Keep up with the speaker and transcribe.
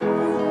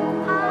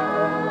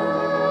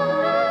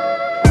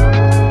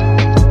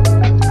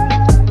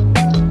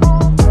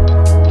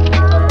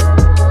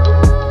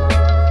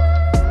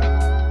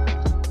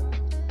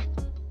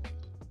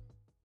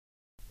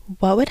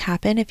What would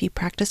happen if you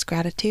practiced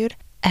gratitude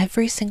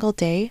every single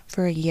day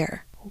for a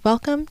year?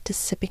 Welcome to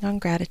Sipping on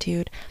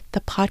Gratitude, the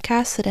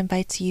podcast that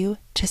invites you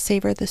to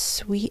savor the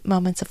sweet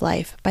moments of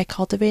life by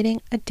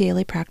cultivating a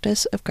daily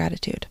practice of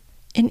gratitude.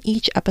 In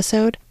each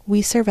episode,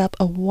 we serve up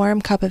a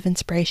warm cup of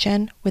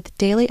inspiration with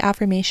daily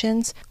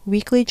affirmations,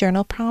 weekly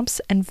journal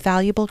prompts, and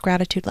valuable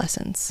gratitude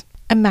lessons.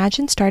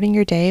 Imagine starting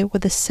your day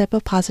with a sip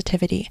of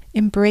positivity,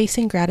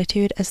 embracing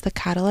gratitude as the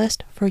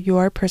catalyst for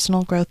your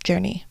personal growth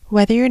journey.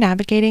 Whether you're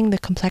navigating the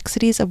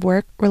complexities of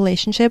work,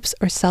 relationships,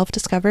 or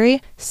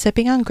self-discovery,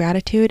 Sipping on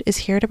Gratitude is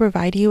here to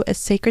provide you a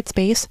sacred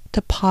space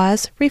to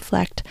pause,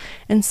 reflect,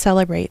 and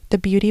celebrate the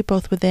beauty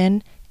both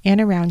within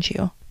and around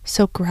you.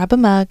 So grab a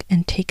mug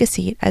and take a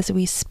seat as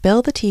we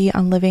spill the tea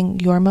on living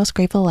your most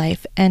grateful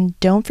life, and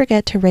don't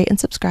forget to rate and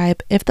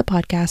subscribe if the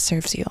podcast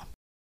serves you.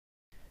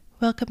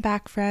 Welcome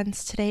back,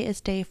 friends. Today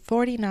is day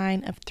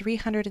 49 of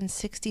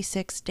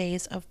 366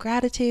 days of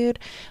gratitude.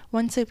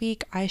 Once a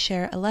week, I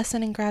share a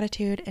lesson in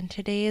gratitude, and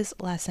today's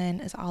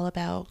lesson is all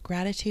about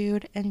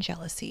gratitude and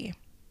jealousy.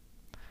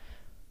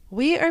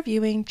 We are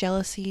viewing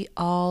jealousy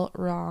all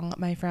wrong,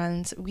 my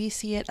friends. We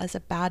see it as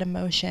a bad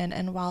emotion,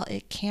 and while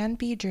it can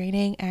be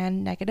draining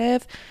and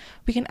negative,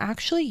 we can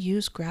actually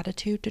use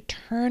gratitude to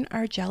turn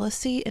our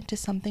jealousy into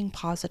something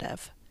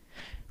positive.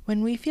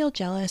 When we feel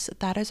jealous,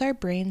 that is our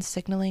brain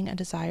signaling a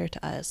desire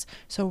to us.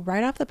 So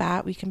right off the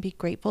bat, we can be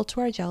grateful to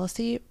our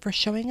jealousy for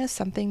showing us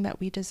something that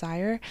we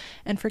desire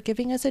and for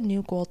giving us a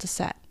new goal to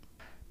set.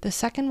 The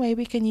second way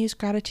we can use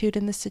gratitude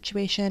in this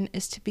situation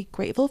is to be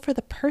grateful for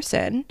the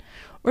person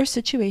or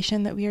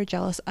situation that we are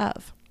jealous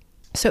of.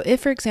 So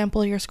if, for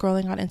example, you're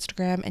scrolling on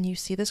Instagram and you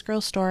see this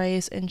girl's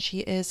stories and she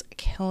is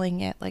killing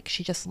it, like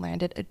she just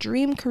landed a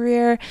dream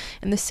career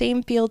in the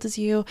same field as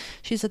you,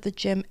 she's at the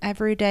gym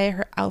every day,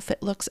 her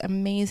outfit looks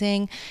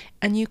amazing,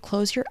 and you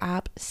close your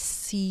app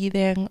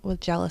seething with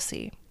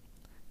jealousy.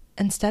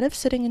 Instead of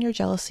sitting in your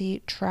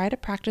jealousy, try to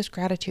practice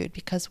gratitude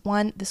because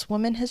one, this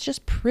woman has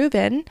just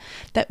proven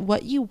that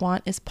what you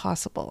want is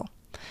possible.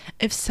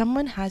 If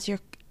someone has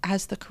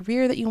the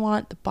career that you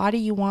want, the body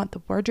you want,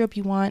 the wardrobe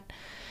you want,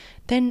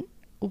 then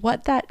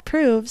what that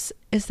proves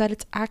is that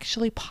it's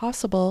actually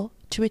possible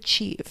to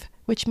achieve,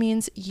 which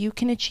means you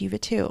can achieve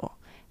it too.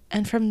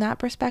 And from that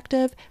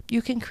perspective,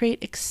 you can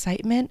create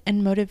excitement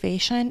and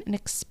motivation and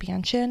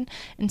expansion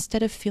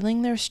instead of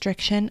feeling the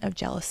restriction of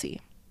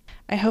jealousy.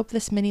 I hope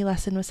this mini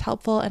lesson was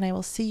helpful, and I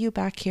will see you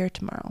back here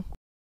tomorrow.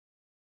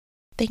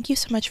 Thank you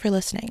so much for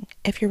listening.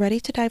 If you're ready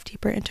to dive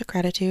deeper into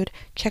gratitude,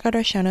 check out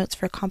our show notes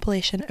for a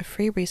compilation of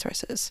free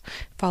resources.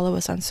 Follow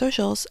us on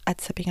socials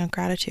at Sipping on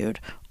Gratitude,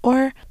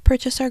 or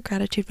purchase our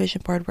Gratitude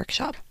Vision Board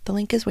workshop. The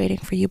link is waiting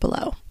for you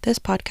below. This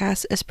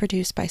podcast is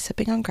produced by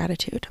Sipping on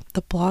Gratitude,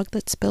 the blog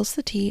that spills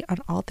the tea on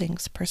all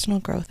things personal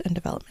growth and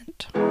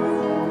development.